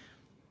we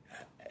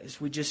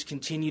just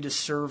continue to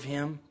serve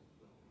Him?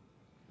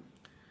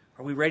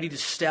 Are we ready to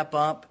step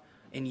up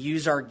and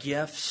use our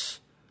gifts?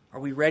 Are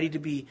we ready to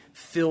be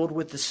filled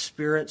with the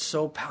Spirit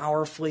so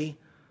powerfully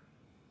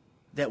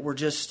that we're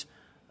just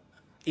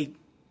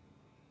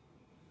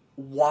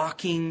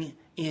walking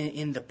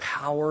in the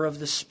power of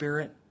the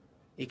Spirit,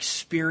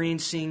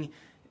 experiencing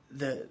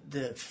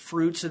the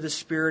fruits of the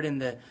Spirit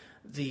and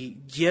the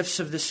gifts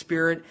of the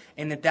Spirit,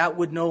 and that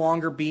would no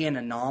longer be an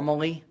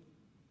anomaly?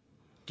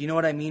 Do you know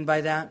what I mean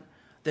by that?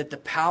 That the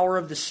power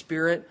of the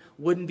Spirit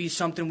wouldn't be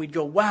something we'd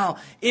go, wow,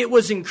 it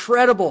was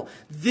incredible,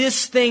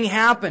 this thing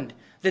happened.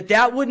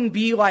 That wouldn't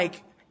be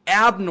like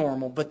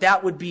abnormal, but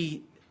that would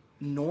be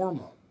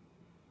normal.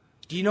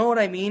 Do you know what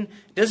I mean?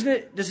 Does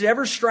it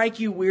ever strike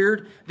you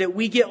weird that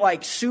we get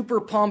like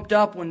super pumped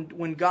up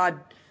when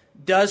God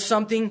does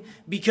something,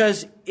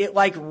 because it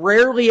like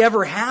rarely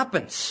ever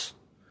happens?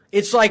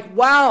 It's like,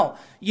 wow,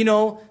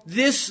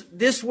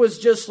 this was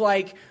just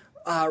like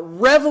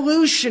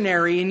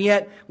revolutionary, and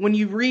yet when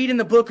you read in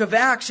the book of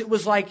Acts, it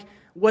was like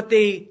what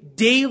they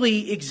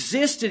daily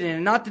existed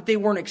in. Not that they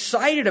weren't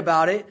excited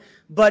about it,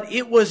 but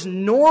it was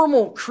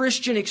normal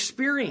Christian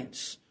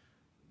experience.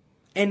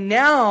 And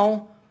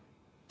now,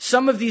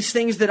 some of these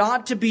things that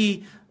ought to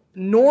be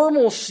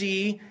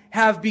normalcy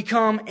have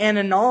become an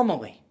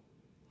anomaly,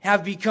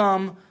 have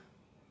become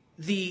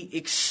the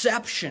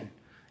exception.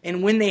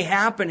 And when they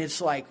happen,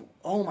 it's like,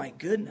 oh my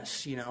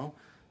goodness,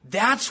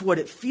 that's what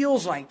it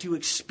feels like to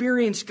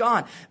experience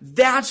God.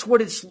 That's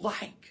what it's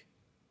like.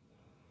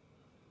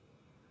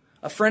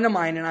 A friend of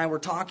mine and I were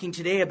talking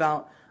today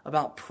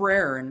about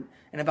prayer and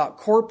about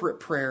corporate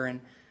prayer.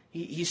 And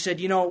he said,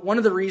 one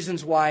of the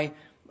reasons why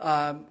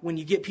when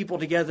you get people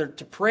together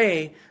to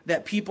pray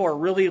that people are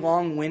really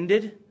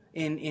long-winded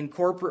in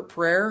corporate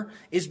prayer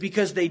is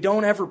because they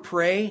don't ever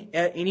pray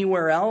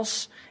anywhere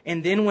else.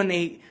 And then when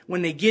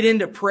they get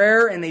into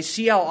prayer and they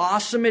see how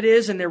awesome it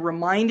is and they're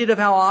reminded of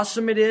how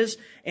awesome it is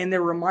and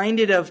they're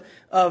reminded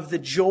of the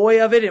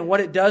joy of it and what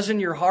it does in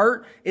your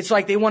heart, it's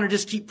like they want to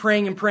just keep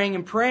praying and praying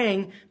and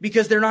praying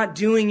because they're not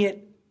doing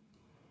it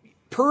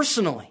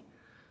personally.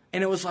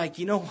 And it was like,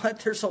 you know what?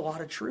 There's a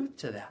lot of truth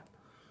to that.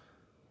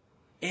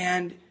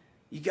 And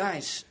you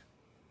guys,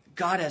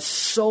 God has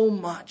so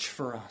much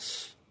for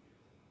us.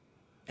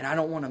 And I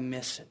don't want to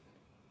miss it.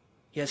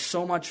 He has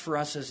so much for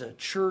us as a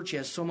church. He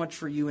has so much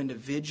for you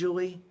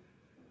individually.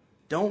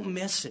 Don't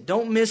miss it.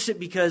 Don't miss it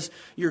because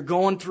you're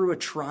going through a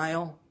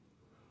trial.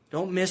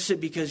 Don't miss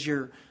it because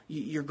you're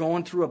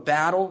going through a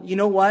battle. You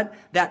know what?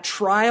 That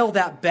trial,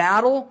 that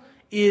battle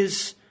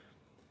is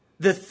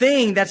the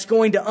thing that's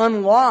going to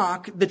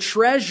unlock the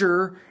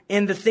treasure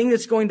and the thing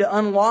that's going to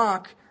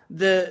unlock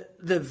the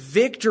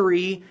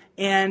victory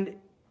and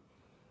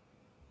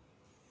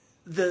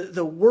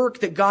the work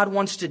that God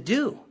wants to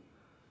do.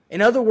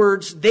 In other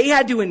words, they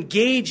had to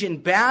engage in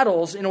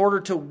battles in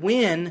order to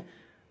win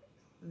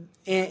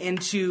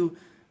and to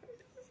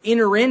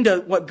enter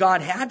into what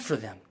God had for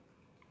them.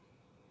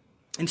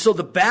 And so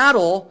the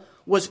battle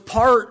was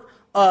part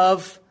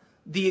of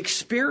the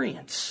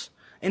experience.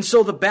 And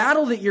so the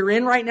battle that you're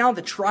in right now,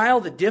 the trial,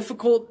 the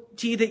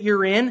difficulty that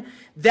you're in,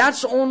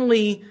 that's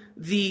only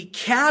the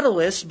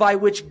catalyst by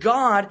which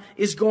God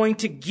is going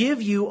to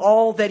give you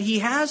all that He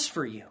has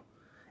for you.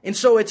 And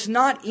so it's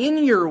not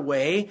in your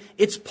way,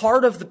 it's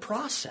part of the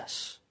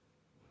process.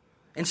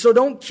 And so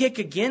don't kick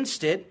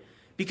against it,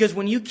 because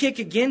when you kick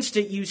against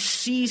it, you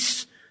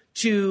cease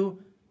to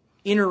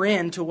enter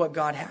into what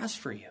God has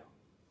for you.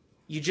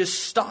 You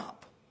just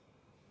stop.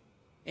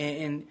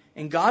 And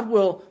God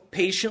will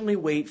patiently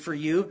wait for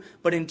you,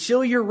 but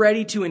until you're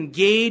ready to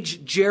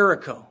engage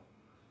Jericho,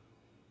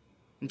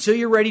 until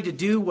you're ready to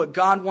do what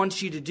God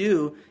wants you to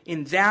do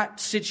in that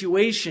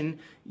situation,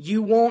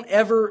 you won't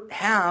ever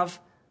have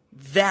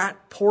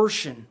that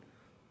portion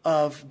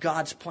of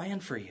God's plan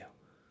for you.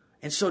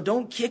 And so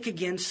don't kick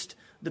against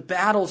the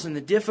battles and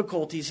the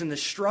difficulties and the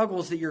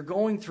struggles that you're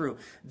going through.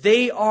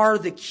 They are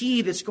the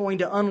key that's going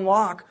to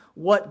unlock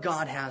what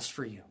God has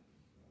for you.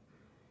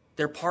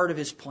 They're part of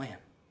His plan.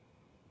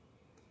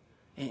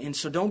 And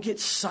so don't get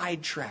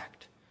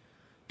sidetracked.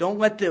 Don't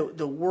let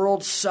the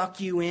world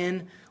suck you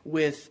in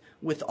with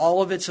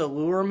all of its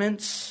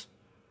allurements.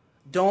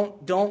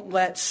 Don't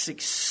let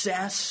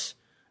success,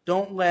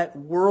 don't let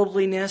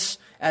worldliness,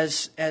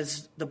 as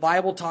the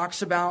Bible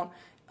talks about,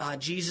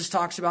 Jesus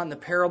talks about in the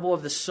parable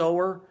of the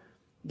sower,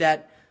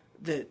 that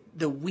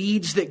the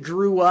weeds that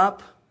grew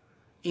up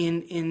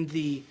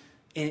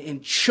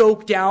and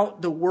choked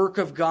out the work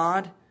of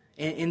God,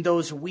 and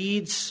those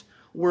weeds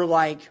were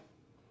like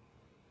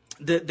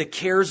the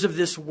cares of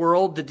this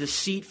world, the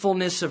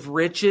deceitfulness of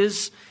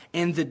riches,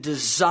 and the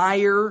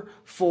desire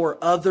for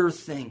other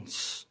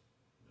things.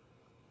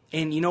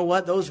 And you know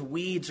what? Those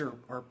weeds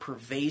are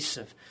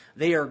pervasive.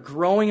 They are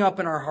growing up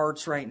in our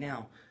hearts right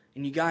now.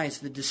 And you guys,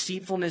 the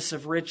deceitfulness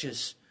of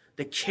riches,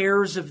 the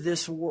cares of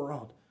this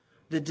world,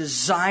 the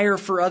desire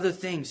for other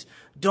things,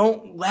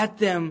 don't let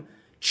them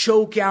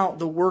choke out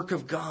the work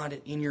of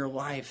God in your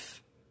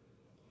life.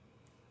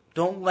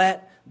 Don't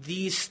let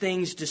these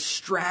things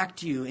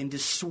distract you and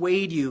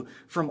dissuade you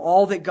from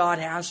all that God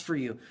has for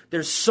you.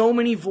 There's so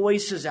many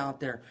voices out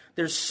there.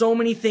 There's so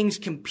many things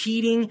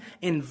competing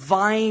and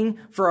vying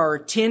for our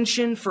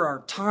attention, for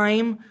our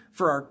time,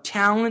 for our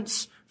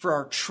talents, for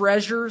our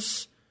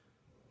treasures.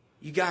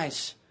 You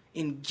guys,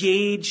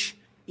 engage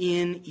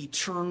in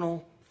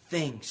eternal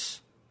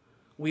things.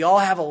 We all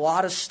have a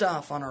lot of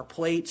stuff on our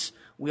plates.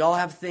 We all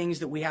have things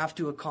that we have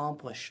to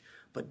accomplish.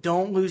 But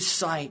don't lose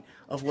sight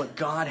of what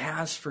God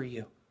has for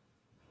you.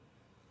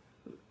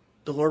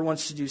 The Lord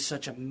wants to do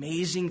such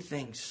amazing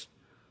things.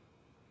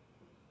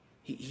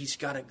 He's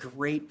got a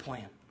great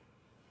plan.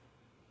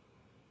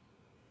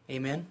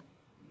 Amen?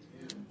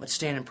 Let's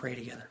stand and pray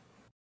together.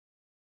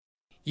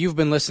 You've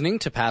been listening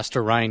to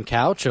Pastor Ryan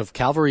Couch of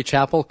Calvary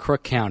Chapel,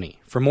 Crook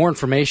County. For more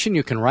information,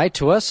 you can write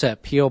to us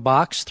at P.O.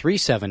 Box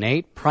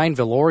 378,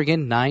 Prineville,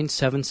 Oregon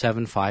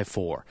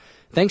 97754.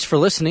 Thanks for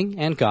listening,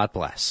 and God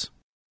bless.